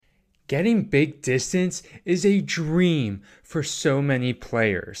Getting big distance is a dream for so many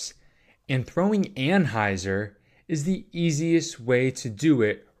players, and throwing Anhyzer is the easiest way to do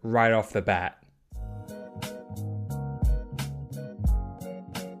it right off the bat.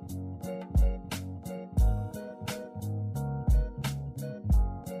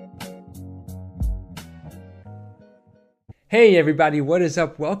 Hey everybody, what is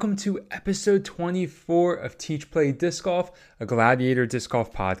up? Welcome to episode 24 of Teach Play Disc Golf, a Gladiator Disc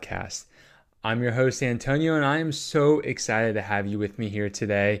Golf podcast. I'm your host Antonio, and I am so excited to have you with me here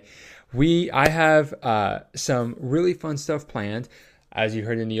today. I have some really fun stuff planned. As you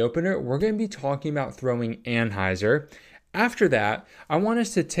heard in the opener, we're going to be talking about throwing Anhyzer. After that, I want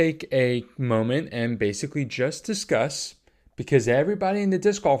us to take a moment and basically just discuss, because everybody in the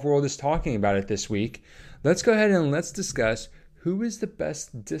disc golf world is talking about it this week. Let's go ahead and let's discuss who is the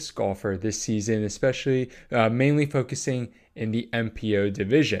best disc golfer this season, especially mainly focusing in the MPO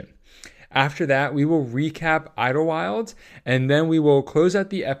division. After that, we will recap Idlewild, and then we will close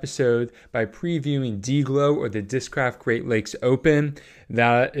out the episode by previewing D-Glow or the Discraft Great Lakes Open.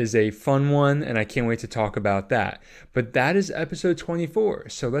 That is a fun one, and I can't wait to talk about that. But that is episode 24,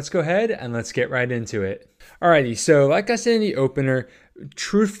 so let's go ahead and let's get right into it. Alrighty, so like I said in the opener,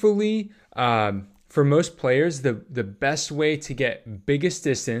 truthfully, for most players, the best way to get biggest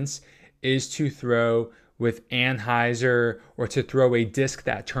distance is to throw with Anhyzer or to throw a disc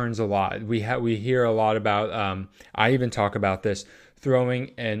that turns a lot. We hear a lot about, I even talk about this,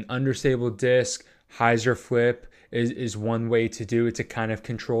 throwing an understable disc. Hyzer flip is one way to do it to kind of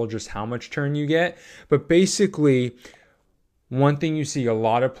control just how much turn you get. But basically, one thing you see a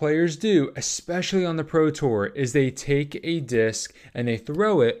lot of players do, especially on the Pro Tour, is they take a disc and they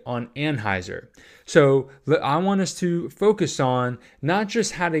throw it on Anhyzer. So I want us to focus on not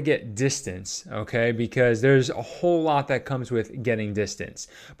just how to get distance, okay? Because there's a whole lot that comes with getting distance.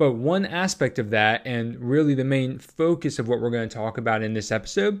 But one aspect of that, and really the main focus of what we're going to talk about in this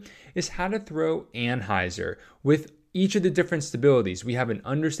episode, is how to throw Anhyzer with each of the different stabilities. We have an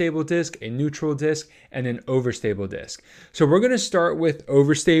understable disc, a neutral disc, and an overstable disc. So we're going to start with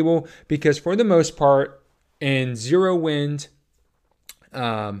overstable because for the most part, in zero wind,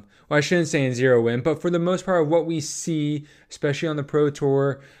 I shouldn't say in zero wind, but for the most part of what we see, especially on the Pro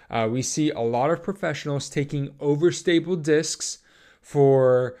Tour, we see a lot of professionals taking overstable discs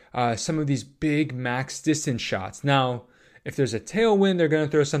for some of these big max distance shots. Now, if there's a tailwind, they're going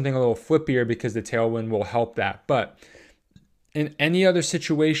to throw something a little flippier because the tailwind will help that. But in any other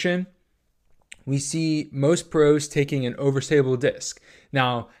situation, we see most pros taking an overstable disc.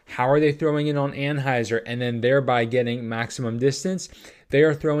 Now, how are they throwing it on Anhyzer and then thereby getting maximum distance? They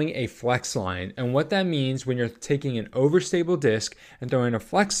are throwing a flex line. And what that means when you're taking an overstable disc and throwing a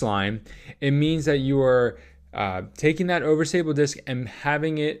flex line, it means that you are taking that overstable disc and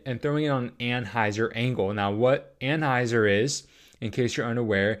having it and throwing it on Anhyzer angle. Now, what Anhyzer is, in case you're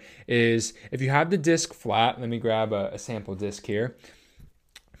unaware, is if you have the disc flat, let me grab a sample disc here.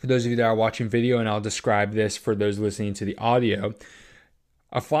 For those of you that are watching video, and I'll describe this for those listening to the audio,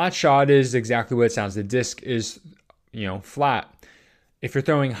 a flat shot is exactly what it sounds. The disc is, flat. If you're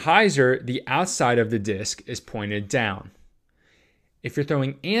throwing Hyzer, the outside of the disc is pointed down. If you're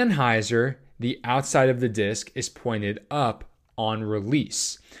throwing Anhyzer, the outside of the disc is pointed up on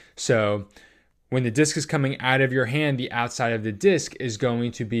release. So when the disc is coming out of your hand, the outside of the disc is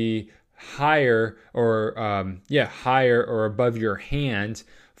going to be higher or above your hand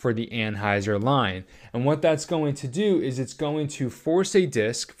for the Anhyzer line. And what that's going to do is it's going to force a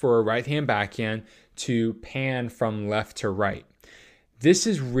disc for a right hand backhand to pan from left to right. This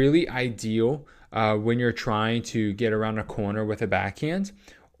is really ideal when you're trying to get around a corner with a backhand,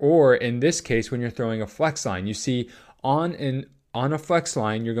 or in this case, when you're throwing a flex line. You see, on a flex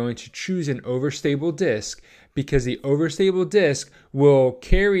line, you're going to choose an overstable disc because the overstable disc will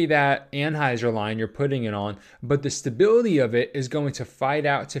carry that Anhyzer line you're putting it on, but the stability of it is going to fight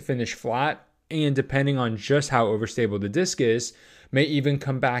out to finish flat, and depending on just how overstable the disc is, may even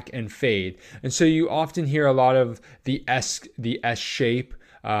come back and fade. And so you often hear a lot of the S shape,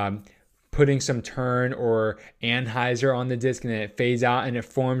 putting some turn or Anhyzer on the disc, and then it fades out and it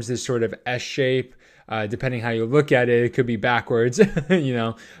forms this sort of S shape. Depending how you look at it, it could be backwards,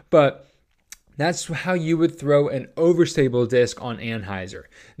 but that's how you would throw an overstable disc on Anhyzer.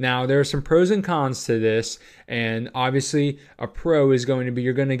 Now, there are some pros and cons to this, and obviously a pro is going to be,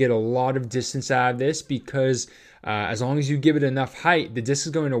 you're going to get a lot of distance out of this because as long as you give it enough height, the disc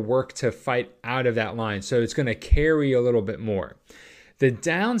is going to work to fight out of that line. So it's going to carry a little bit more. The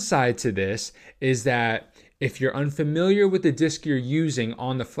downside to this is that if you're unfamiliar with the disc you're using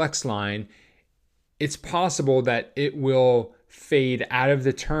on the flex line, it's possible that it will fade out of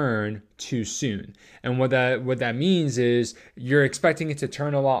the turn too soon. And what that means is you're expecting it to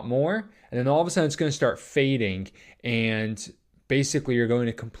turn a lot more, and then all of a sudden it's going to start fading, and basically you're going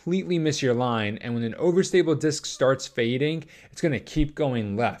to completely miss your line. And when an overstable disc starts fading, it's going to keep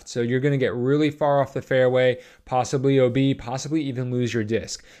going left. So you're going to get really far off the fairway, possibly OB, possibly even lose your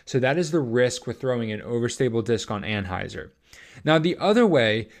disc. So that is the risk with throwing an overstable disc on Anhyzer. Now, the other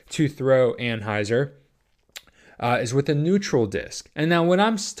way to throw Anhyzer is with a neutral disc. And now when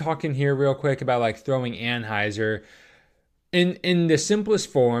I'm talking here real quick about like throwing Anhyzer, in the simplest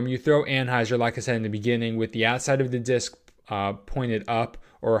form, you throw Anhyzer, like I said in the beginning, with the outside of the disc pointed up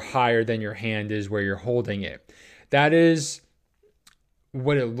or higher than your hand is where you're holding it. That is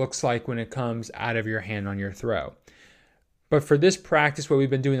what it looks like when it comes out of your hand on your throw. But for this practice, what we've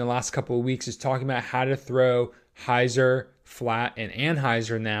been doing the last couple of weeks is talking about how to throw hyzer, flat, and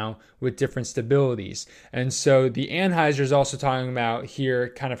Anhyzer now with different stabilities. And so the Anhyzer is also talking about here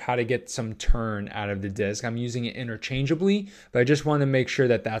kind of how to get some turn out of the disc. I'm using it interchangeably, but I just want to make sure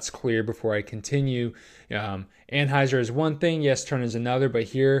that that's clear before I continue. Anhyzer is one thing, yes, turn is another, but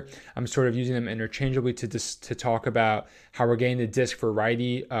here I'm sort of using them interchangeably to talk about how we're getting the disc for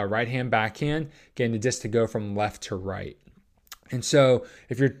right hand backhand, getting the disc to go from left to right. And so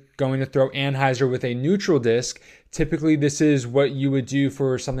if you're going to throw Anhyzer with a neutral disc, typically this is what you would do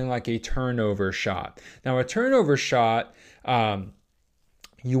for something like a turnover shot. Now, a turnover shot,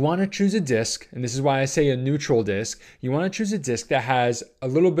 you want to choose a disc, and this is why I say a neutral disc. You want to choose a disc that has a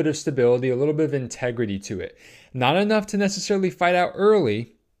little bit of stability, a little bit of integrity to it. Not enough to necessarily fight out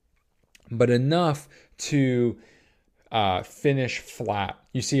early, but enough to finish flat.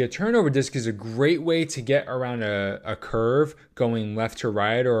 You see, a turnover disc is a great way to get around a curve going left to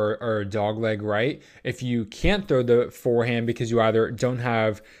right or a dog leg right. If you can't throw the forehand because you either don't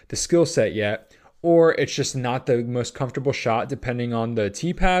have the skill set yet, or it's just not the most comfortable shot depending on the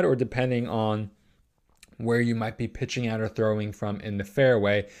tee pad or depending on where you might be pitching out or throwing from in the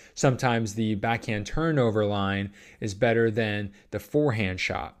fairway. Sometimes the backhand turnover line is better than the forehand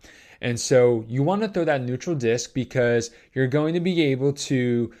shot. And so you want to throw that neutral disc because you're going to be able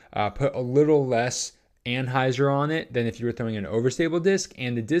to put a little less Anhyzer on it than if you were throwing an overstable disc,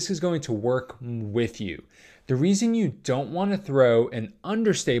 and the disc is going to work with you. The reason you don't want to throw an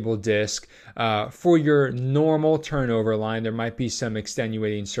understable disc for your normal turnover line, there might be some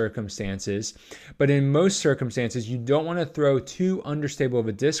extenuating circumstances, but in most circumstances, you don't want to throw too understable of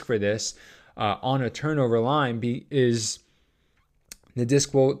a disc for this on a turnover line is the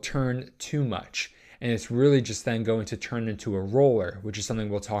disc will turn too much. And it's really just then going to turn into a roller, which is something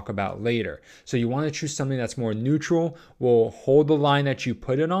we'll talk about later. So you want to choose something that's more neutral, will hold the line that you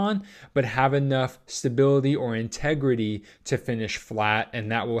put it on, but have enough stability or integrity to finish flat,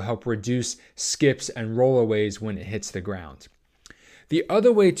 and that will help reduce skips and rollaways when it hits the ground. The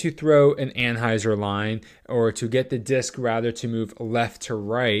other way to throw an Anhyzer line, or to get the disc rather to move left to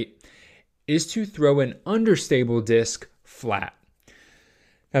right, is to throw an understable disc flat.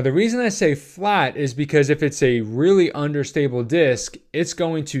 Now, the reason I say flat is because if it's a really understable disc, it's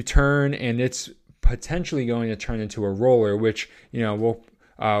going to turn, and it's potentially going to turn into a roller, which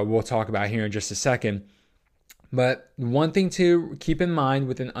we'll talk about here in just a second. But one thing to keep in mind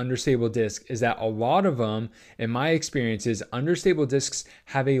with an understable disc is that a lot of them, in my experiences, understable discs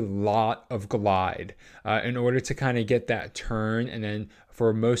have a lot of glide in order to kind of get that turn, and then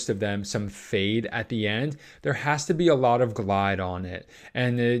for most of them, some fade at the end. There has to be a lot of glide on it.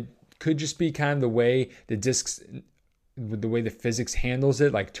 And it could just be kind of the way the discs, the way the physics handles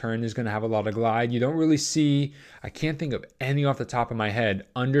it, like turn is going to have a lot of glide. You don't really see, I can't think of any off the top of my head,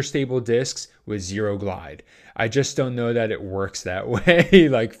 understable discs with zero glide. I just don't know that it works that way,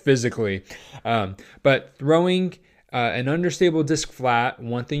 like physically. But throwing an understable disc flat,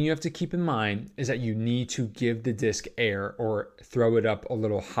 one thing you have to keep in mind is that you need to give the disc air or throw it up a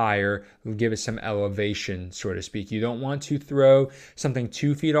little higher, give it some elevation, so to speak. You don't want to throw something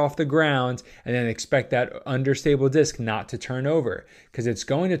 2 feet off the ground and then expect that understable disc not to turn over, because it's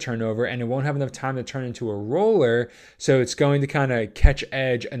going to turn over and it won't have enough time to turn into a roller. So it's going to kind of catch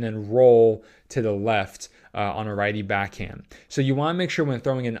edge and then roll to the left on a righty backhand. So you want to make sure when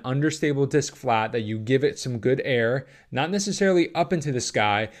throwing an understable disc flat that you give it some good air, not necessarily up into the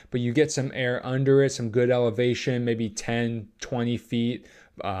sky, but you get some air under it, some good elevation, maybe 10, 20 feet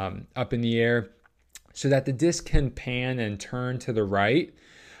up in the air, so that the disc can pan and turn to the right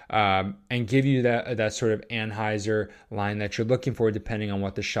and give you that sort of Anhyzer line that you're looking for, depending on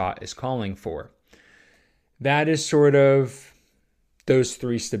what the shot is calling for. That is sort of those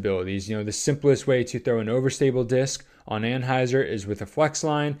three stabilities. The simplest way to throw an overstable disc on Anhyzer is with a flex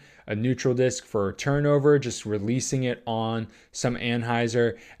line, a neutral disc for turnover, just releasing it on some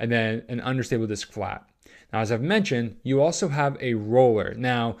Anhyzer, and then an understable disc flat. Now, as I've mentioned, you also have a roller.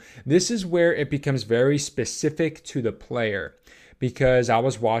 Now, this is where it becomes very specific to the player, because I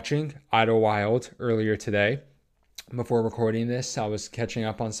was watching Idlewild earlier today. Before recording this, I was catching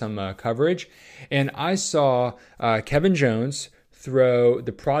up on some coverage, and I saw Kevin Jones throw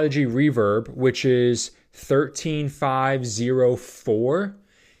the Prodigy Reverb, which is 13.504.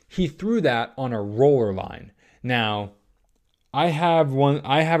 He threw that on a roller line. Now, I have a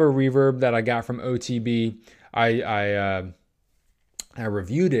reverb that I got from OTB. I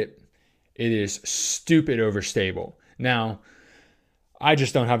reviewed it. It is stupid overstable. Now, I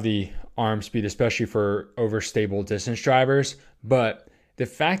just don't have the arm speed, especially for overstable distance drivers. But the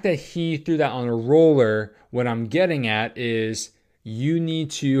fact that he threw that on a roller, what I'm getting at is you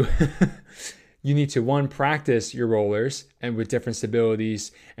need to one, practice your rollers and with different stabilities,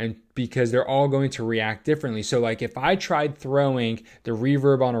 and because they're all going to react differently. So like if I tried throwing the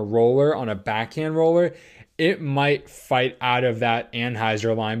reverb on a roller, on a backhand roller, it might fight out of that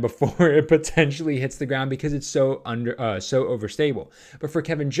Anhyzer line before it potentially hits the ground because it's so overstable. But for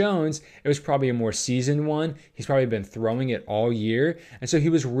Kevin Jones, it was probably a more seasoned one. He's probably been throwing it all year. And so he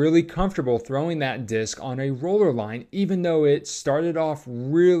was really comfortable throwing that disc on a roller line, even though it started off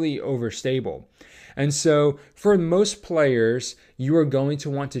really overstable. And so for most players, you are going to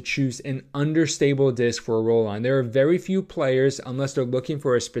want to choose an understable disc for a roll line. There are very few players, unless they're looking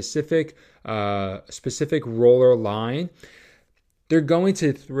for a specific roller line, they're going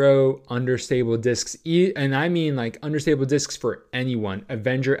to throw understable discs. And I mean like understable discs for anyone.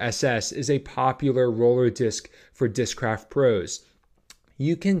 Avenger SS is a popular roller disc for Discraft pros.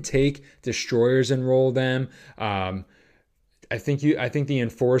 You can take destroyers and roll them. I think the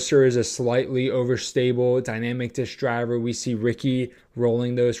Enforcer is a slightly overstable dynamic disc driver. We see Ricky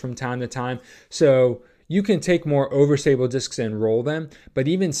rolling those from time to time. So you can take more overstable discs and roll them, but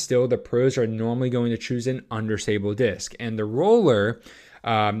even still, the pros are normally going to choose an understable disc. And the roller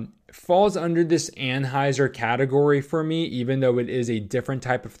falls under this Anhyzer category for me, even though it is a different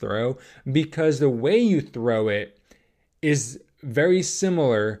type of throw, because the way you throw it is very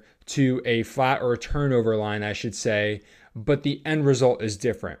similar to a flat or a turnover line, I should say, but the end result is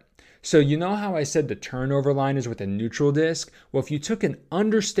different. So you know how I said the turnover line is with a neutral disc? Well, if you took an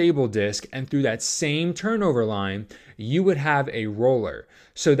understable disc and threw that same turnover line, you would have a roller.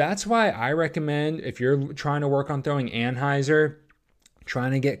 So that's why I recommend, if you're trying to work on throwing Anhyzer,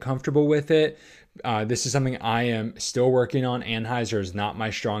 trying to get comfortable with it, this is something I am still working on. Anhyzer is not my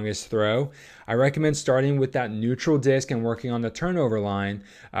strongest throw. I recommend starting with that neutral disc and working on the turnover line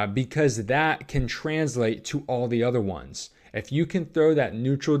because that can translate to all the other ones. If you can throw that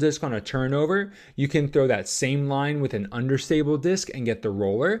neutral disc on a turnover, you can throw that same line with an understable disc and get the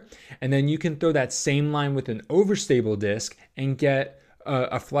roller. And then you can throw that same line with an overstable disc and get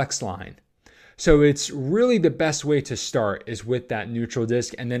a flex line. So it's really the best way to start is with that neutral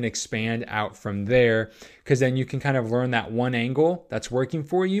disc and then expand out from there, because then you can kind of learn that one angle that's working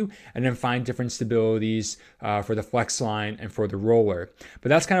for you and then find different stabilities for the flex line and for the roller. But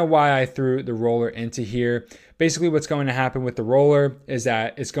that's kind of why I threw the roller into here. Basically what's going to happen with the roller is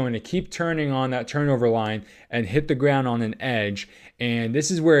that it's going to keep turning on that turnover line and hit the ground on an edge. And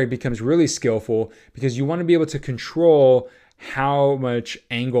this is where it becomes really skillful because you want to be able to control how much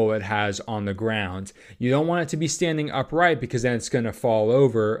angle it has on the ground. You don't want it to be standing upright because then it's going to fall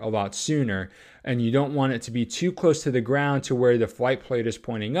over a lot sooner. And you don't want it to be too close to the ground to where the flight plate is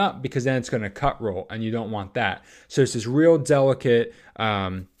pointing up because then it's going to cut roll and you don't want that. So it's this real delicate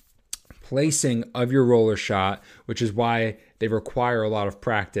placing of your roller shot, which is why they require a lot of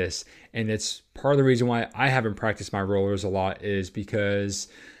practice. And it's part of the reason why I haven't practiced my rollers a lot is because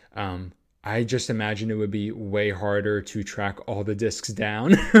I just imagine it would be way harder to track all the discs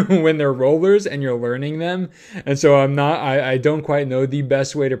down when they're rollers and you're learning them. And so I don't quite know the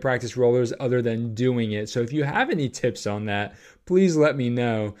best way to practice rollers other than doing it. So if you have any tips on that, please let me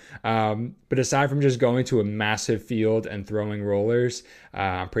know. But aside from just going to a massive field and throwing rollers,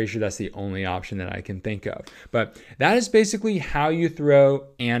 I'm pretty sure that's the only option that I can think of. But that is basically how you throw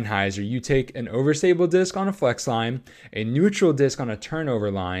Anhyzer. You take an overstable disc on a flex line, a neutral disc on a turnover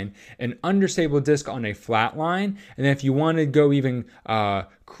line, an understable disc on a flat line, and then if you want to go even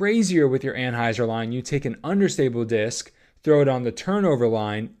crazier with your Anhyzer line, you take an understable disc, throw it on the turnover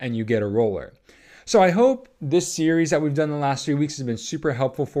line, and you get a roller. So I hope this series that we've done the last 3 weeks has been super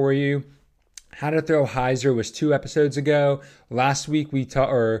helpful for you. How to Throw Hyzer was 2 episodes ago. Last week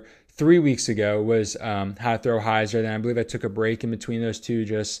 3 weeks ago was how to throw hyzer. Then I believe I took a break in between those two,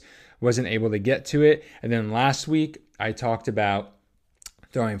 just wasn't able to get to it. And then last week I talked about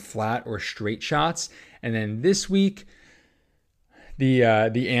throwing flat or straight shots. And then this week, the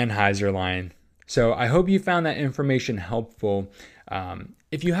Anhyzer line. So I hope you found that information helpful.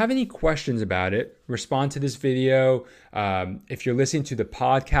 If you have any questions about it, respond to this video. If you're listening to the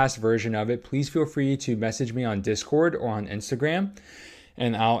podcast version of it, please feel free to message me on Discord or on Instagram,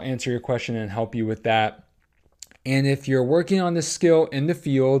 and I'll answer your question and help you with that. And if you're working on this skill in the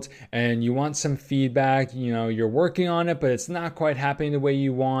field and you want some feedback, you're working on it, but it's not quite happening the way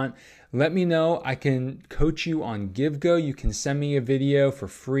you want, let me know. I can coach you on GiveGo. You can send me a video for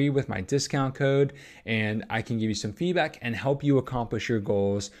free with my discount code, and I can give you some feedback and help you accomplish your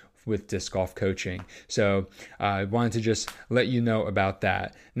goals with disc golf coaching. So I wanted to just let you know about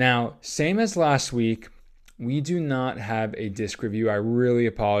that. Now, same as last week, we do not have a disc review. I really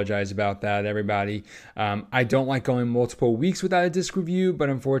apologize about that, everybody. I don't like going multiple weeks without a disc review, but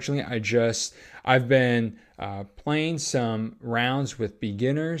unfortunately, I've been playing some rounds with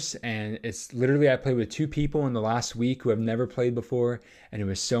beginners, and it's literally, I played with 2 people in the last week who have never played before, and it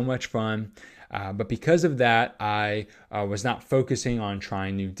was so much fun. But because of that, I was not focusing on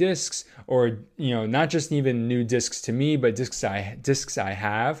trying new discs, or not just even new discs to me, but discs I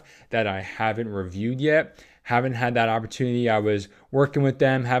have that I haven't reviewed yet. Haven't had that opportunity. I was working with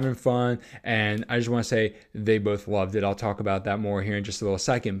them, having fun, and I just want to say they both loved it. I'll talk about that more here in just a little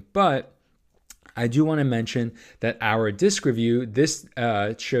second. But I do want to mention that our disc review, this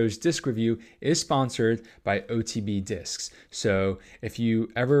show's disc review, is sponsored by OTB Discs. So if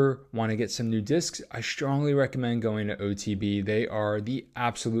you ever want to get some new discs, I strongly recommend going to OTB. They are the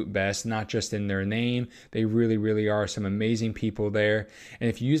absolute best, not just in their name. They really, really are some amazing people there. And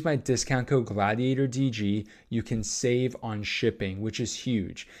if you use my discount code GLADIATORDG, you can save on shipping, which is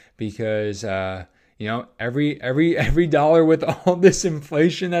huge because every dollar with all this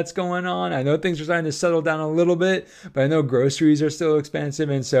inflation that's going on, I know things are starting to settle down a little bit, but I know groceries are still expensive.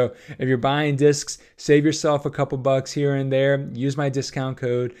 And so if you're buying discs, save yourself a couple bucks here and there. Use my discount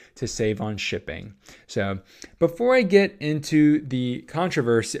code to save on shipping. So before I get into the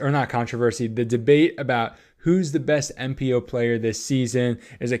the debate about who's the best MPO player this season,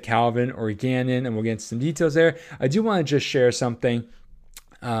 is it Calvin or Gannon? And we'll get into some details there. I do want to just share something.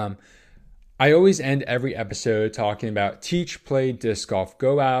 I always end every episode talking about teach, play, disc golf.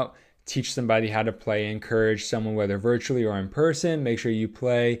 Go out, teach somebody how to play, encourage someone, whether virtually or in person. Make sure you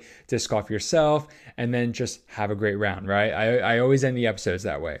play disc golf yourself, and then just have a great round, right? I always end the episodes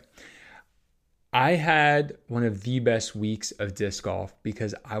that way. I had one of the best weeks of disc golf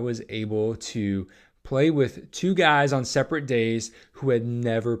because I was able to play with 2 guys on separate days who had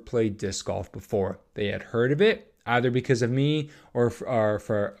never played disc golf before. They had heard of it, either because of me or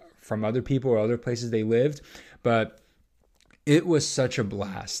from other people or other places they lived, but it was such a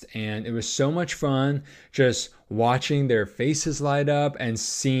blast, and it was so much fun just watching their faces light up and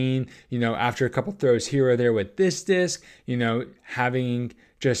seeing, after a couple throws here or there with this disc, having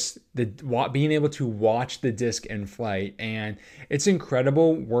just being able to watch the disc in flight. And it's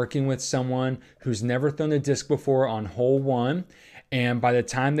incredible working with someone who's never thrown a disc before on hole 1, and by the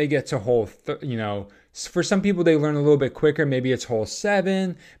time they get to hole for some people, they learn a little bit quicker. Maybe it's hole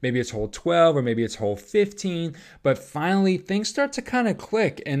 7, maybe it's hole 12, or maybe it's hole 15. But finally, things start to kind of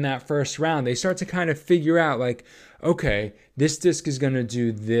click in that first round. They start to kind of figure out, like, okay, this disc is going to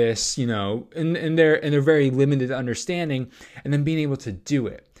do this, in their very limited understanding, and then being able to do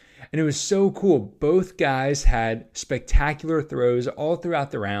it. And it was so cool. Both guys had spectacular throws all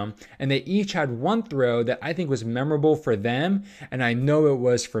throughout the round, and they each had one throw that I think was memorable for them, and I know it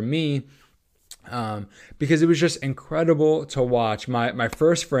was for me. Because it was just incredible to watch. My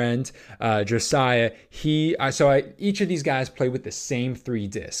first friend, Josiah, each of these guys played with the same 3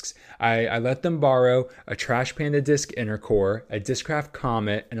 discs. I let them borrow a Trash Panda disc Intercore, a Discraft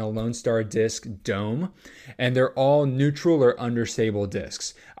Comet, and a Lone Star disc Dome, and they're all neutral or understable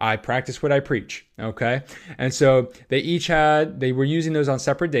discs. I practice what I preach, okay? And so they were using those on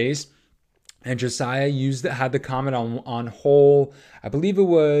separate days, and Josiah had the Comet on hole, I believe it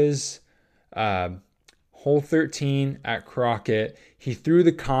was hole 13 at Crockett. He threw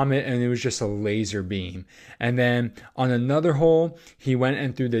the Comet and it was just a laser beam. And then on another hole, he went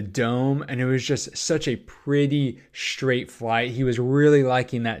and threw the Dome, and it was just such a pretty straight flight. He was really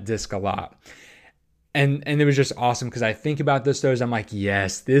liking that disc a lot. And it was just awesome because I think about those throws. I'm like,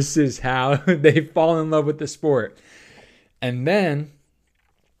 yes, this is how they fall in love with the sport. And then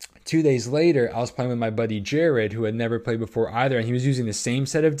 2 days later, I was playing with my buddy Jared, who had never played before either, and he was using the same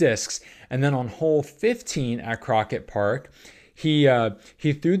set of discs. And then on hole 15 at Crockett Park, he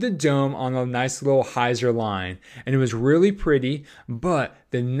threw the dome on a nice little hyzer line, and it was really pretty. But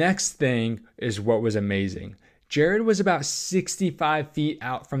the next thing is what was amazing. Jared was about 65 feet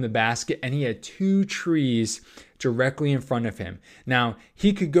out from the basket, and he had 2 trees directly in front of him. Now,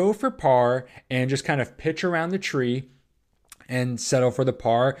 he could go for par and just kind of pitch around the tree and settle for the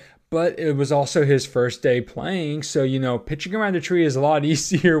par, but it was also his first day playing. So, pitching around a tree is a lot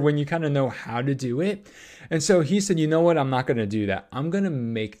easier when you kind of know how to do it. And so he said, you know what? I'm not going to do that. I'm going to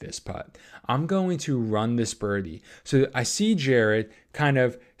make this putt. I'm going to run this birdie. So I see Jared kind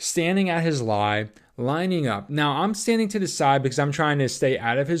of standing at his lie, lining up. Now I'm standing to the side because I'm trying to stay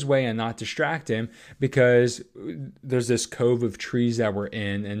out of his way and not distract him, because there's this cove of trees that we're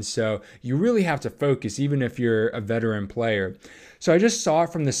in. And so you really have to focus even if you're a veteran player. So I just saw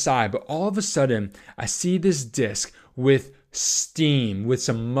it from the side, but all of a sudden I see this disc with steam, with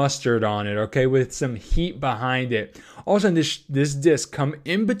some mustard on it, okay, with some heat behind it. All of a sudden this disc come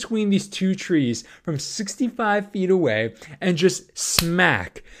in between these 2 trees from 65 feet away and just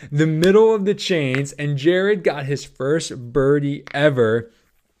smack the middle of the chains, and Jared got his first birdie ever,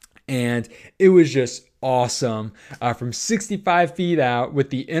 and it was just awesome. From 65 feet out with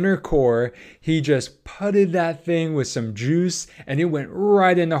the inner core, he just putted that thing with some juice, and it went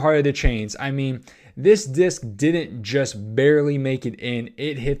right in the heart of the chains. I mean, this disc didn't just barely make it in,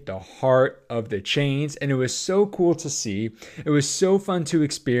 it hit the heart of the chains, and it was so cool to see. It was so fun to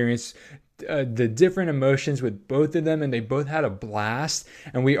experience the different emotions with both of them, and they both had a blast,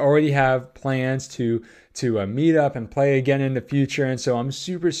 and we already have plans to meet up and play again in the future, and so I'm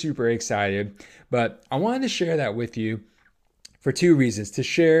super excited. But I wanted to share that with you for 2 reasons: to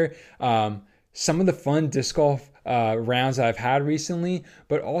share some of the fun disc golf rounds that I've had recently,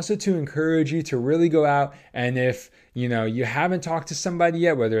 but also to encourage you to really go out, and if you haven't talked to somebody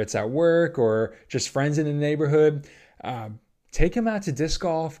yet, whether it's at work or just friends in the neighborhood, take them out to disc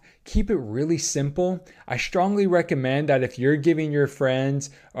golf. Keep it really simple. I strongly recommend that if you're giving your friends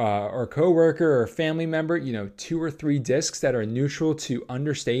or coworker or family member, 2 or 3 discs that are neutral to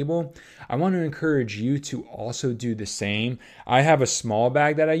understable, I want to encourage you to also do the same. I have a small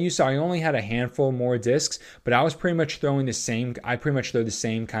bag that I use, so I only had a handful more discs, but I was pretty much throwing the same. I pretty much throw the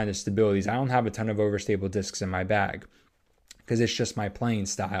same kind of stabilities. I don't have a ton of overstable discs in my bag because it's just my playing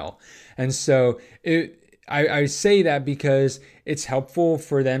style. And so I say that because it's helpful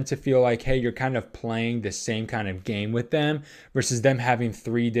for them to feel like, hey, you're kind of playing the same kind of game with them versus them having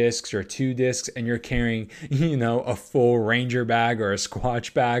 3 discs or 2 discs and you're carrying, a full Ranger bag or a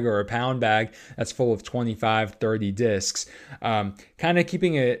Squatch bag or a pound bag that's full of 25, 30 discs. Kind of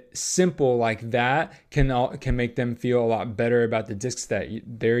keeping it simple like that can make them feel a lot better about the discs that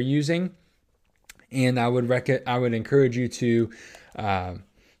they're using. And I would encourage you to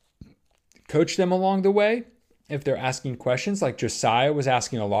coach them along the way if they're asking questions. Like Josiah was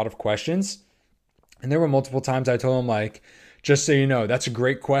asking a lot of questions, and there were multiple times I told him, like, just so you know, that's a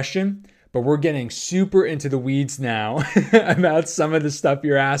great question, but we're getting super into the weeds now about some of the stuff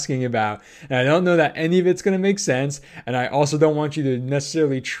you're asking about, and I don't know that any of it's going to make sense, and I also don't want you to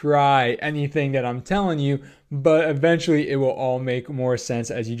necessarily try anything that I'm telling you, but eventually it will all make more sense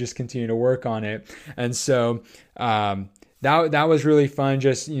as you just continue to work on it. And so that was really fun,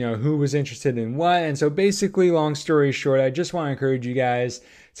 just, who was interested in what. And so basically, long story short, I just want to encourage you guys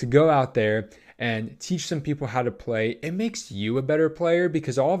to go out there and teach some people how to play. It makes you a better player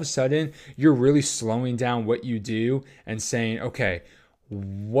because all of a sudden you're really slowing down what you do and saying, okay,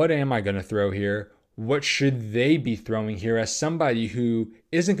 what am I going to throw here? What should they be throwing here as somebody who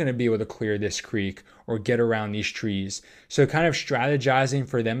isn't going to be able to clear this creek or get around these trees? So kind of strategizing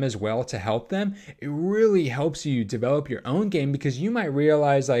for them as well to help them. It really helps you develop your own game because you might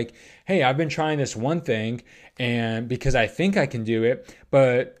realize like, hey, I've been trying this one thing and because I think I can do it,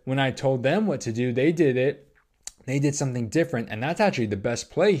 but when I told them what to do, they did something different, and that's actually the best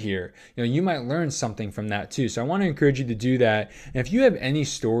play here. You might learn something from that too. So I want to encourage you to do that. And if you have any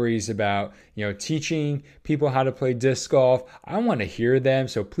stories about, teaching people how to play disc golf, I want to hear them.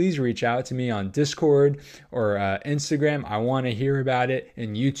 So please reach out to me on Discord or Instagram. I want to hear about it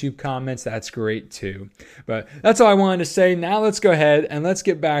in YouTube comments. That's great too. But that's all I wanted to say. Now let's go ahead and let's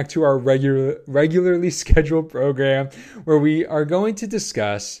get back to our regularly scheduled program where I'm going to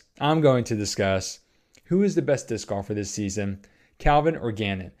discuss who is the best disc golfer this season, Calvin or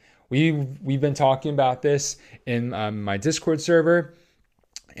Gannon? We've been talking about this in my Discord server,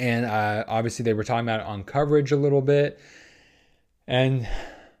 and obviously they were talking about it on coverage a little bit. And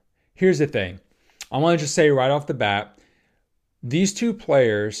here's the thing. I want to just say right off the bat, these 2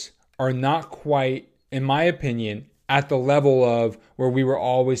 players are not quite, in my opinion, at the level of where we were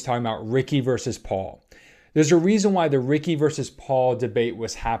always talking about Ricky versus Paul. There's a reason why the Ricky versus Paul debate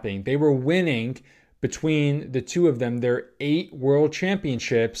was happening. They were winning between the two of them their 8 world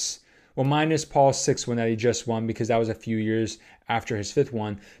championships. Well, minus Paul's 6th one that he just won because that was a few years after his 5th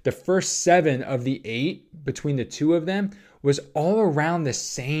one. The first 7 of the 8 between the two of them was all around the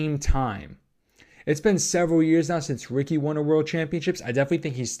same time. It's been several years now since Ricky won a world championships. I definitely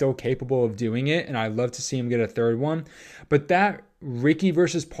think he's still capable of doing it, and I'd love to see him get a 3rd one. But that Ricky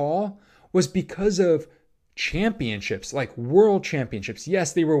versus Paul was because of championships, like world championships.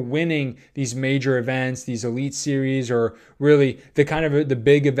 Yes, they were winning these major events, these elite series, or really the kind of the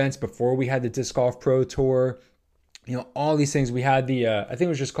big events before we had the Disc Golf Pro Tour. All these things. We had I think it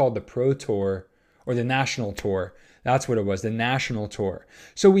was just called the Pro Tour or the National Tour. That's what it was, the National Tour.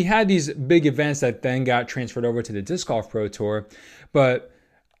 So we had these big events that then got transferred over to the Disc Golf Pro Tour, but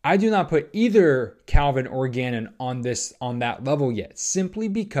I do not put either Calvin or Gannon on that level yet, simply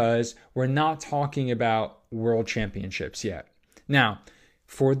because we're not talking about world championships yet. Now,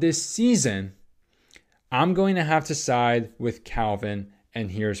 for this season, I'm going to have to side with Calvin,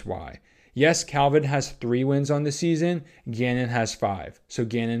 and here's why. Yes, Calvin has 3 wins on the season. Gannon has 5, so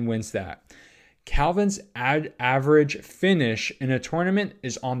Gannon wins that. Calvin's average finish in a tournament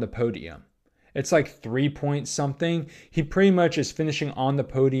is on the podium. It's like 3 point something. He pretty much is finishing on the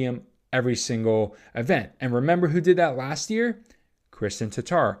podium every single event. And remember who did that last year? Kristen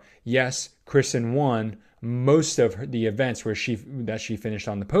Tatar. Yes, Kristen won most of the events that she finished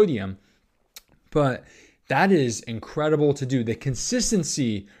on the podium. But that is incredible to do. The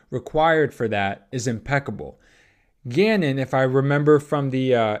consistency required for that is impeccable. Gannon, if I remember from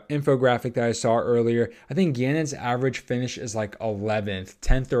the infographic that I saw earlier, I think Gannon's average finish is like 11th,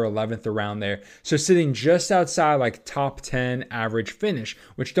 10th or 11th around there. So sitting just outside like top 10 average finish,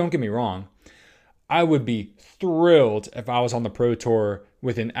 which don't get me wrong, I would be thrilled if I was on the Pro Tour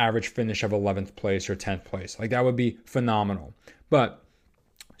with an average finish of 11th place or 10th place. Like that would be phenomenal. But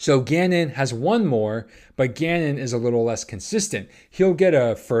so Gannon has one more, but Gannon is a little less consistent. He'll get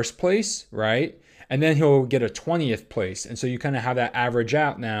a 1st place, right? And then he'll get a 20th place. And so you kind of have that average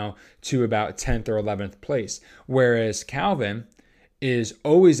out now to about 10th or 11th place. Whereas Calvin is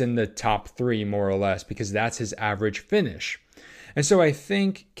always in the top 3, more or less, because that's his average finish. And so I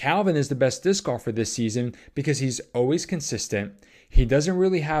think Calvin is the best disc golfer this season because he's always consistent. He doesn't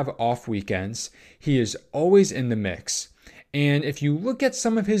really have off weekends. He is always in the mix. And if you look at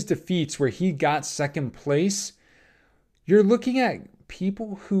some of his defeats where he got 2nd place, you're looking at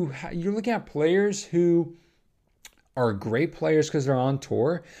players who are great players because they're on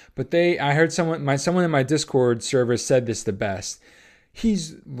tour, but I heard someone in my Discord server said this the best.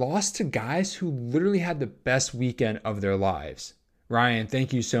 He's lost to guys who literally had the best weekend of their lives. Ryan,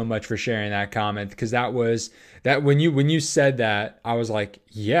 thank you so much for sharing that comment, because that when you said that, I was like,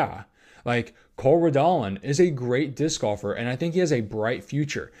 yeah, like Cole Redolin is a great disc golfer, and I think he has a bright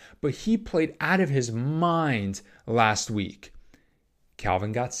future, but he played out of his mind last week.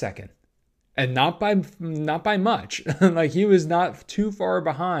 Calvin got 2nd, and not by much. Like he was not too far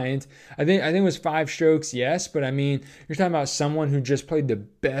behind. I think it was 5 strokes, yes, but I mean, you're talking about someone who just played the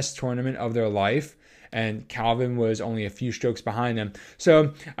best tournament of their life, and Calvin was only a few strokes behind them.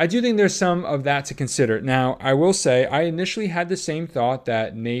 So I do think there's some of that to consider. Now, I will say I initially had the same thought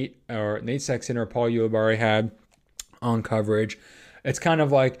that Nate Sexton or Paul Ulibarri had on coverage. It's kind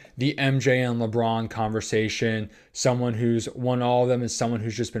of like the MJ and LeBron conversation. Someone who's won all of them is someone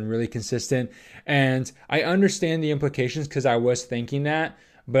who's just been really consistent. And I understand the implications because I was thinking that,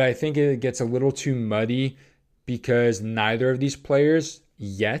 but I think it gets a little too muddy because neither of these players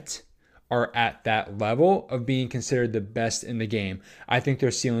yet are at that level of being considered the best in the game. I think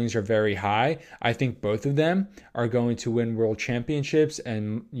their ceilings are very high. I think both of them are going to win world championships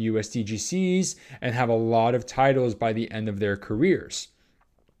and USDGCs and have a lot of titles by the end of their careers.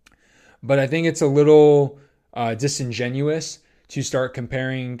 But I think it's a little disingenuous to start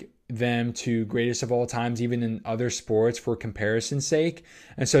comparing them to greatest of all times, even in other sports, for comparison's sake.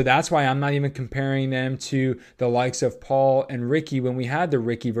 And so that's why I'm not even comparing them to the likes of Paul and Ricky when we had the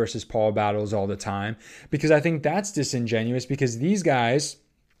Ricky versus Paul battles all the time, because I think that's disingenuous, because these guys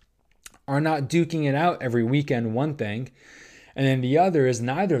are not duking it out every weekend, one thing, and then the other is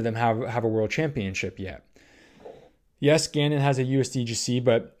neither of them have a world championship yet. Yes, Gannon has a USDGC,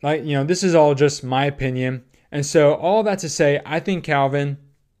 but this is all just my opinion. And so all that to say, I think Calvin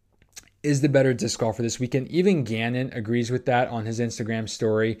is the better disc golfer this weekend. Even Gannon agrees with that on his Instagram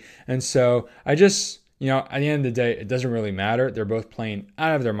story. And so I just, at the end of the day, it doesn't really matter. They're both playing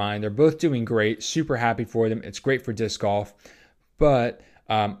out of their mind. They're both doing great. Super happy for them. It's great for disc golf. But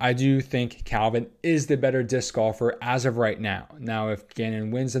I do think Calvin is the better disc golfer as of right now. Now, if Gannon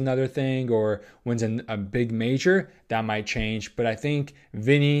wins another thing or wins a big major, that might change. But I think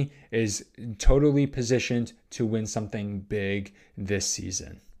Vinny is totally positioned to win something big this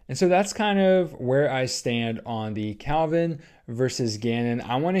season. And so that's kind of where I stand on the Calvin versus Gannon.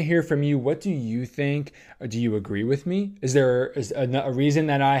 I want to hear from you. What do you think? Do you agree with me? Is there a reason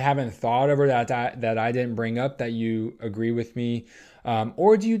that I haven't thought of or that I didn't bring up that you agree with me?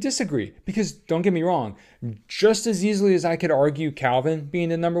 Or do you disagree? Because don't get me wrong, just as easily as I could argue Calvin being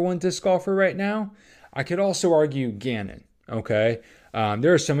the number one disc golfer right now, I could also argue Gannon. Okay.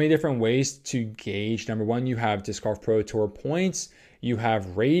 There are so many different ways to gauge. Number one, you have Disc Golf Pro Tour points. You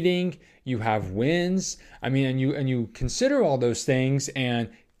have rating, you have wins. I mean, and you consider all those things, and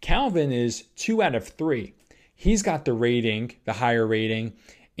Calvin is 2 out of 3. He's got the rating, the higher rating,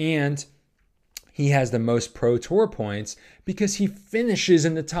 and he has the most Pro Tour points because he finishes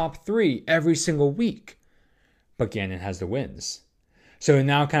in the top 3 every single week. But Gannon has the wins. So it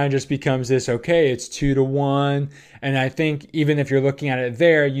now kind of just becomes this, okay, it's 2-1. And I think even if you're looking at it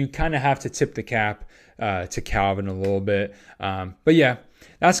there, you kind of have to tip the cap to Calvin a little bit. But yeah,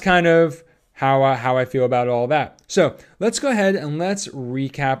 that's kind of how I feel about all that. So let's go ahead and let's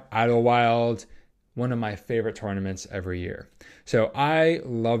recap Idlewild, one of my favorite tournaments every year. So I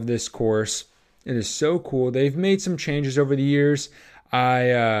love this course. It is so cool. They've made some changes over the years.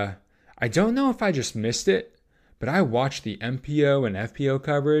 I don't know if I just missed it, but I watched the MPO and FPO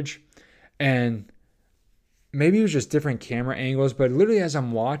coverage, and maybe it was just different camera angles, but literally as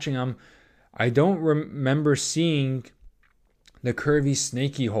I'm watching, I don't remember seeing the curvy,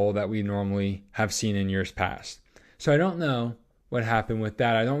 snaky hole that we normally have seen in years past. So I don't know what happened with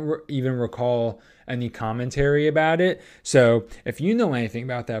that. I don't even recall any commentary about it. So if you know anything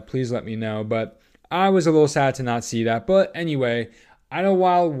about that, please let me know. But I was a little sad to not see that. But anyway,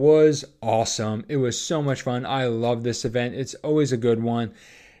 Idlewild was awesome. It was so much fun. I love this event. It's always a good one.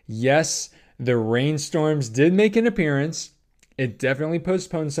 Yes, the rainstorms did make an appearance. It definitely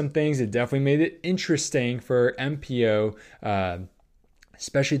postponed some things. It definitely made it interesting for MPO,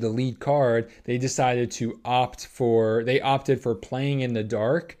 especially the lead card. They opted for playing in the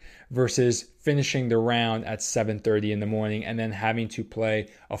dark versus finishing the round at 7:30 in the morning and then having to play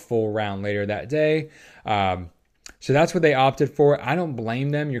a full round later that day. So that's what they opted for. I don't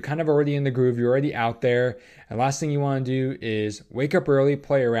blame them. You're kind of already in the groove. You're already out there. And last thing you want to do is wake up early,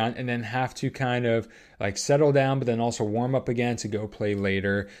 play around, and then have to kind of like settle down, but then also warm up again to go play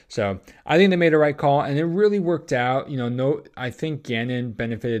later. So I think they made a right call, and it really worked out. I think Gannon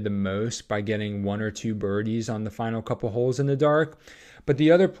benefited the most by getting 1 or 2 birdies on the final couple holes in the dark. But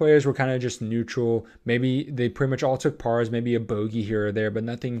the other players were kind of just neutral. Maybe they pretty much all took pars, maybe a bogey here or there, but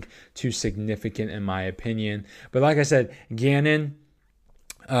nothing too significant in my opinion. But like I said, Gannon,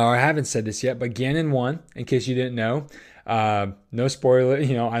 I haven't said this yet, but Gannon won, in case you didn't know. No spoiler,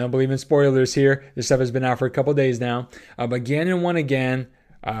 I don't believe in spoilers here. This stuff has been out for a couple days now. But Gannon won again,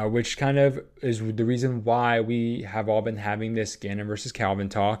 which kind of is the reason why we have all been having this Gannon versus Calvin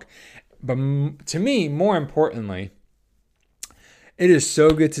talk. But to me, more importantly, it is so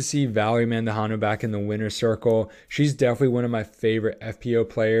good to see Valerie Mandujano back in the winner's circle. She's definitely one of my favorite FPO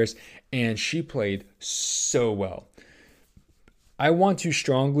players, and she played so well. I want to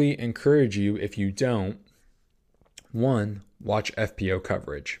strongly encourage you, if you don't, 1, watch FPO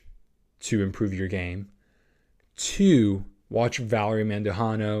coverage to improve your game. 2, watch Valerie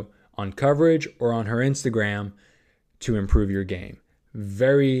Mandujano on coverage or on her Instagram to improve your game.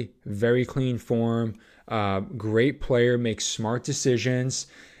 Very, very clean form. Great player, makes smart decisions.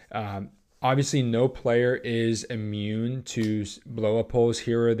 Obviously, no player is immune to blow-up holes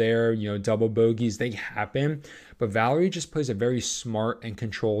here or there, double bogeys. They happen. But Valerie just plays a very smart and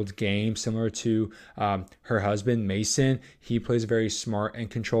controlled game, similar to her husband, Mason. He plays a very smart and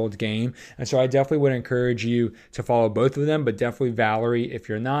controlled game. And so I definitely would encourage you to follow both of them, but definitely Valerie if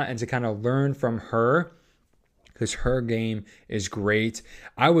you're not, and to kind of learn from her, because her game is great.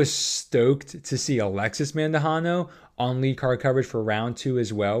 I was stoked to see Alexis Mandujano on lead card coverage for round 2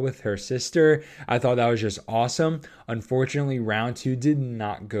 as well with her sister. I thought that was just awesome. Unfortunately, round 2 did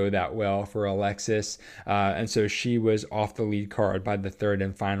not go that well for Alexis, and so she was off the lead card by the 3rd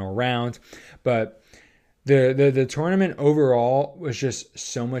and final round. But the tournament overall was just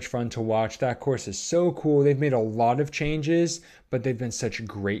so much fun to watch. That course is so cool. They've made a lot of changes, but they've been such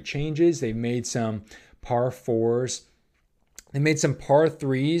great changes. They've made some par 4s. They made some par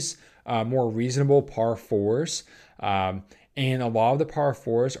 3s, more reasonable par 4s. And a lot of the par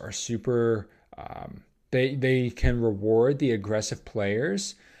 4s are super, they can reward the aggressive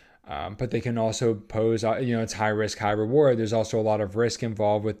players But they can also pose, it's high risk, high reward. There's also a lot of risk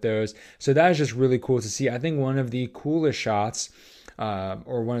involved with those. So that is just really cool to see. I think one of the coolest shots,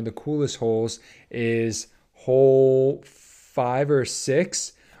 or one of the coolest holes, is hole 5 or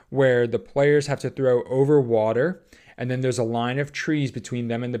 6, where the players have to throw over water, and then there's a line of trees between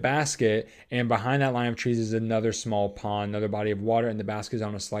them and the basket, and behind that line of trees is another small pond, another body of water, and the basket is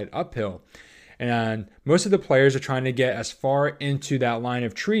on a slight uphill. And most of the players are trying to get as far into that line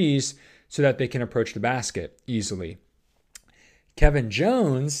of trees so that they can approach the basket easily. Kevin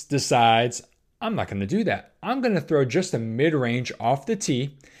Jones decides, I'm not going to do that. I'm going to throw just a mid-range off the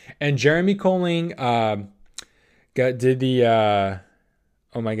tee. And Jeremy Colling did the...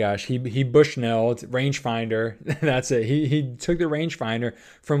 oh my gosh, he Bushnelled rangefinder. That's it. He took the rangefinder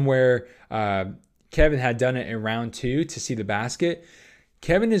from where Kevin had done it in round 2 to see the basket.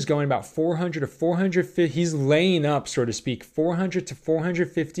 Kevin is going about 400 to 450. He's laying up, so to speak, 400 to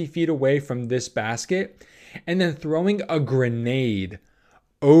 450 feet away from this basket, and then throwing a grenade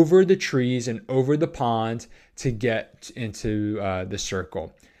over the trees and over the pond to get into the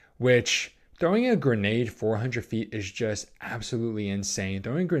circle, which... throwing a grenade 400 feet is just absolutely insane.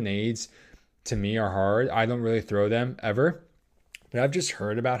 Throwing grenades, to me, are hard. I don't really throw them ever, but I've just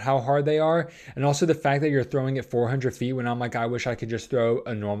heard about how hard they are. And also the fact that you're throwing it 400 feet when I'm like, I wish I could just throw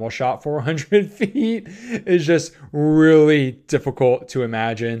a normal shot 400 feet is just really difficult to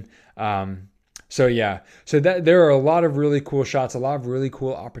imagine. So that there are a lot of really cool shots, a lot of really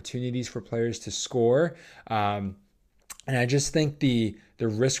cool opportunities for players to score. And I just think the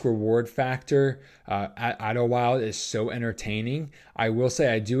risk reward factor at Idlewild is so entertaining. I will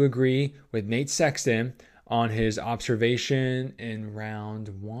say I do agree with Nate Sexton on his observation in round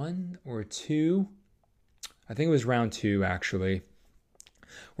 1 or 2. I think it was round 2 actually,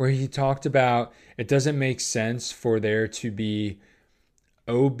 where he talked about it doesn't make sense for there to be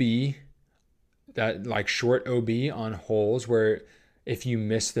OB, that like short OB on holes where if you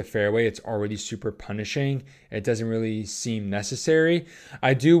miss the fairway, it's already super punishing. It doesn't really seem necessary.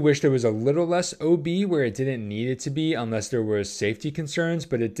 I do wish there was a little less OB where it didn't need it to be unless there was safety concerns,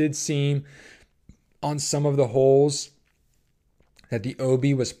 but it did seem on some of the holes that the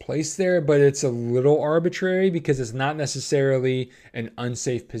OB was placed there, but it's a little arbitrary because it's not necessarily an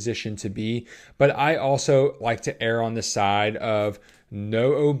unsafe position to be. But I also like to err on the side of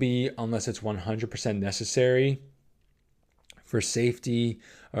no OB unless it's 100% necessary for safety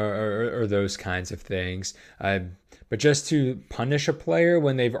or those kinds of things. But just to punish a player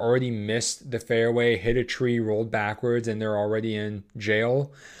when they've already missed the fairway, hit a tree, rolled backwards, and they're already in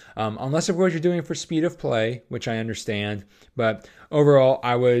jail, unless of course you're doing it for speed of play, which I understand. But overall,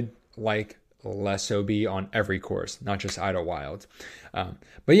 I would like less OB on every course, not just Idlewild.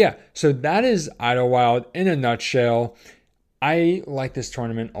 But yeah, so that is Idlewild in a nutshell. I like this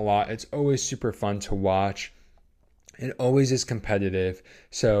tournament a lot. It's always super fun to watch. It always is competitive.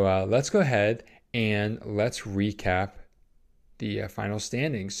 So let's go ahead and let's recap the final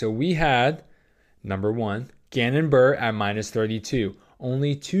standings. So we had number 1, Gannon Buhr at minus 32.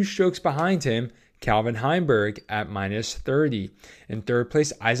 Only 2 strokes behind him, Calvin Heimberg at minus 30. In third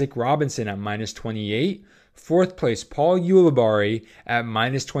place, Isaac Robinson at minus 28. Fourth place, Paul Ulibarri at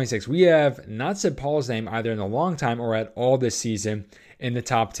minus 26. We have not said Paul's name either in a long time or at all this season in the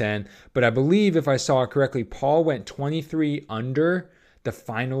top 10. But I believe if I saw it correctly, Paul went 23 under the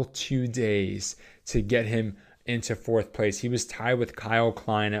final 2 days to get him into fourth place. He was tied with Kyle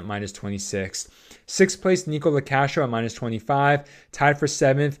Klein at minus 26. Sixth place, Nico Lacascio at minus 25. Tied for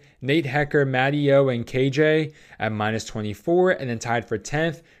seventh, Nate Hecker, Matty O, and KJ at minus 24. And then tied for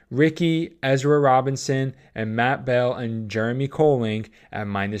 10th, Ricky, Ezra Robinson, and Matt Bell and Jeremy Colling at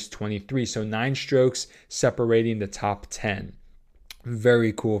minus 23. So 9 strokes separating the top 10.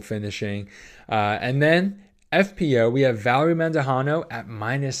 Very cool finishing. And then FPO, we have Valerie Mandujano at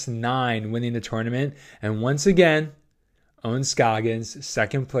minus 9 winning the tournament. And once again, Owen Scoggins,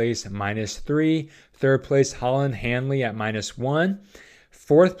 second place, minus 3. Third place, Holland Hanley at minus 1.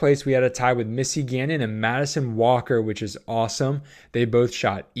 Fourth place, we had a tie with Missy Gannon and Madison Walker, which is awesome. They both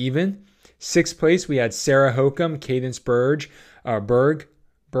shot even. Sixth place, we had Sarah Hokum, Cadence Burge,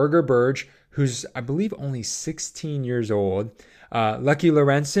 Berger Burge, who's, I believe, only 16 years old. Lucky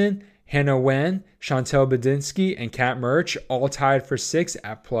Lorenzen, Hannah Wen, Chantel Bedinsky, and Kat Murch all tied for 6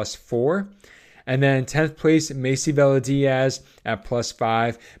 at plus 4. And then 10th place, Macy Vela-Diaz at plus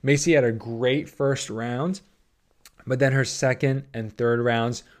 5. Macy had a great first round, but then her second and third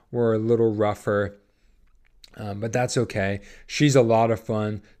rounds were a little rougher. But that's okay. She's a lot of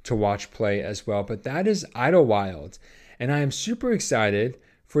fun to watch play as well. But that is Idlewild. And I am super excited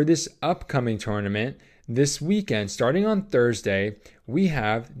for this upcoming tournament this weekend, starting on Thursday, we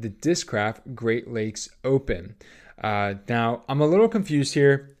have the Discraft Great Lakes Open. Now, I'm a little confused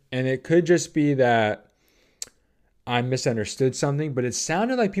here, and it could just be that I misunderstood something, but it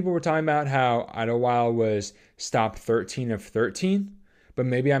sounded like people were talking about how Idlewild was stop 13 of 13, but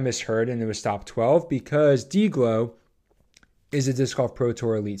maybe I misheard and it was stop 12 because D-Glow is a Disc Golf Pro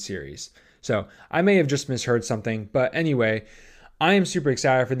Tour Elite Series. So I may have just misheard something, but anyway, I am super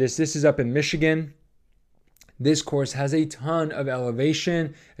excited for this. This is up in Michigan. This course has a ton of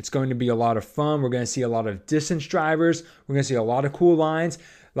elevation. It's going to be a lot of fun. We're going to see a lot of distance drivers. We're going to see a lot of cool lines.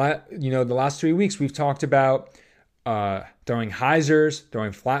 The last 3 weeks we've talked about throwing Hyzers,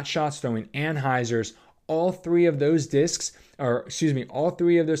 throwing flat shots, throwing Anhyzers. All three of those all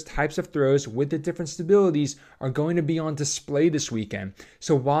three of those types of throws with the different stabilities are going to be on display this weekend.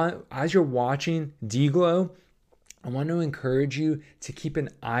 So as you're watching D-Glow, I want to encourage you to keep an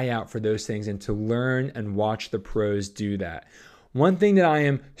eye out for those things and to learn and watch the pros do that. One thing that I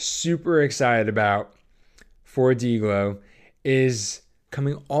am super excited about for D-Glow is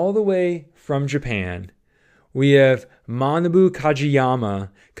coming all the way from Japan. We have Manabu Kajiyama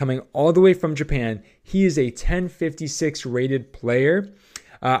coming all the way from Japan. He is a 1056 rated player.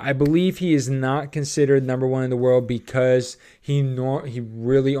 I believe he is not considered number one in the world because he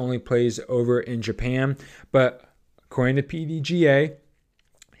really only plays over in Japan. But according to PDGA,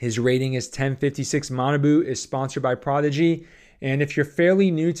 his rating is 1056. Manabu is sponsored by Prodigy. And if you're fairly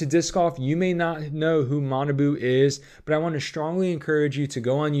new to disc golf, you may not know who Manabu is, but I want to strongly encourage you to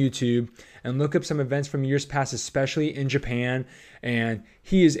go on YouTube and look up some events from years past, especially in Japan. And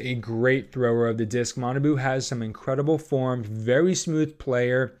he is a great thrower of the disc. Manabu has some incredible form, very smooth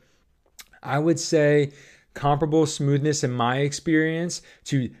player. I would say comparable smoothness in my experience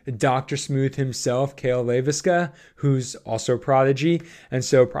to Dr. Smooth himself, Kale Leviska, who's also Prodigy. And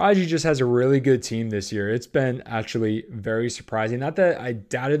so Prodigy just has a really good team this year. It's been actually very surprising. Not that I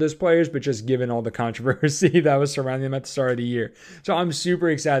doubted those players, but just given all the controversy that was surrounding them at the start of the year. So I'm super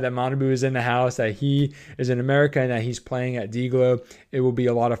excited that Manabu is in the house, that he is in America, and that he's playing at D-Glow. It will be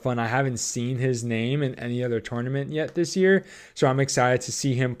a lot of fun. I haven't seen his name in any other tournament yet this year, so I'm excited to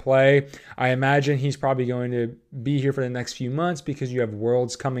see him play. I imagine he's probably going to be here for the next few months because you have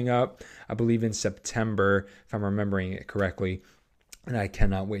Worlds coming up, I believe in September, if I'm remembering it correctly. And I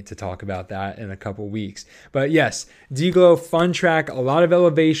cannot wait to talk about that in a couple weeks. But yes, D-Glow, fun track, a lot of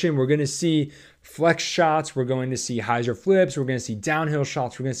elevation. We're going to see flex shots. We're going to see hyzer flips. We're going to see downhill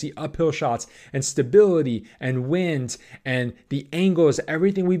shots. We're going to see uphill shots and stability and wind and the angles.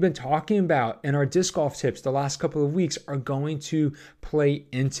 Everything we've been talking about in our disc golf tips the last couple of weeks are going to play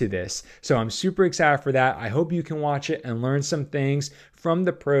into this. So I'm super excited for that. I hope you can watch it and learn some things from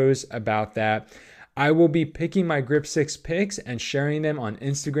the pros about that. I will be picking my Grip 6 picks and sharing them on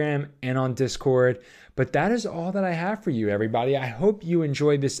Instagram and on Discord. But that is all that I have for you, everybody. I hope you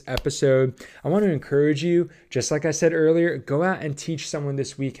enjoyed this episode. I want to encourage you, just like I said earlier, go out and teach someone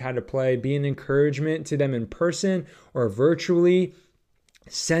this week how to play. Be an encouragement to them in person or virtually.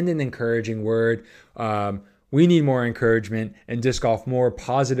 Send an encouraging word. We need more encouragement in disc golf, more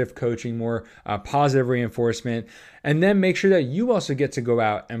positive coaching, more positive reinforcement. And then make sure that you also get to go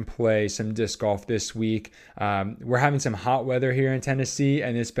out and play some disc golf this week. We're having some hot weather here in Tennessee,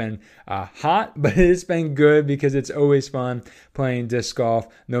 and it's been hot, but it's been good because it's always fun playing disc golf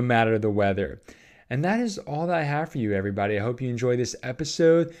no matter the weather. And that is all that I have for you, everybody. I hope you enjoyed this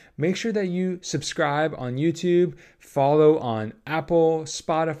episode. Make sure that you subscribe on YouTube, follow on Apple,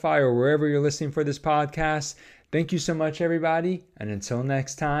 Spotify, or wherever you're listening for this podcast. Thank you so much, everybody. And until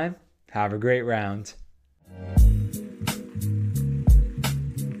next time, have a great round.